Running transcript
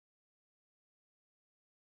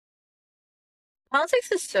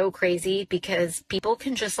Politics is so crazy because people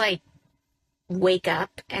can just like wake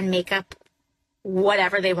up and make up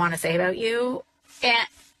whatever they want to say about you, and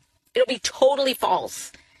it'll be totally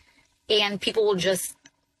false, and people will just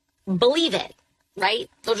believe it, right?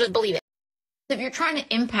 They'll just believe it. If you're trying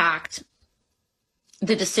to impact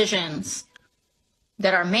the decisions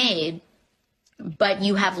that are made, but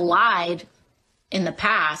you have lied in the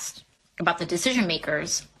past about the decision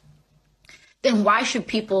makers, then why should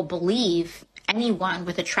people believe anyone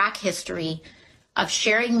with a track history of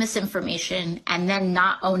sharing misinformation and then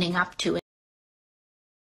not owning up to it?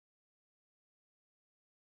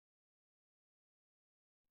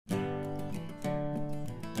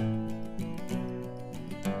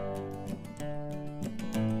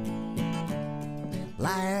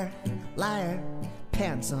 Liar, liar,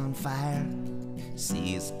 pants on fire. See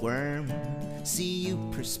you squirm, see you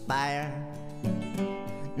perspire.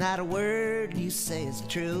 Not a word you say is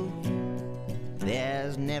true.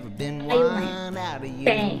 There's never been one out of you.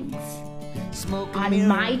 Bangs Smoke on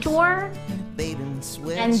my door,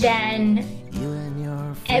 switch, and then you and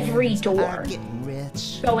your every door are getting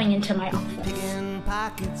rich. going into my office. Picking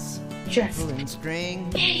pockets, Just pulling string,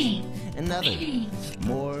 bang, another bang.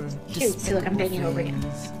 more. Shoot, feel like I'm banging over again.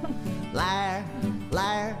 Liar,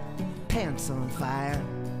 liar, pants on fire.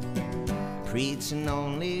 Preaching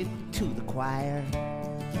only to the choir.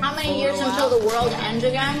 How many years until the world ends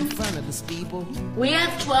again? In front of the steeple. We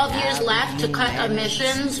have 12 years left to cut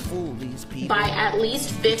emissions by at least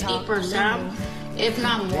 50%, if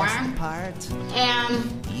not more. And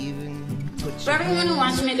for everyone who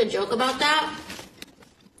wants to make a joke about that,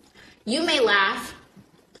 you may laugh,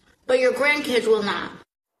 but your grandkids will not.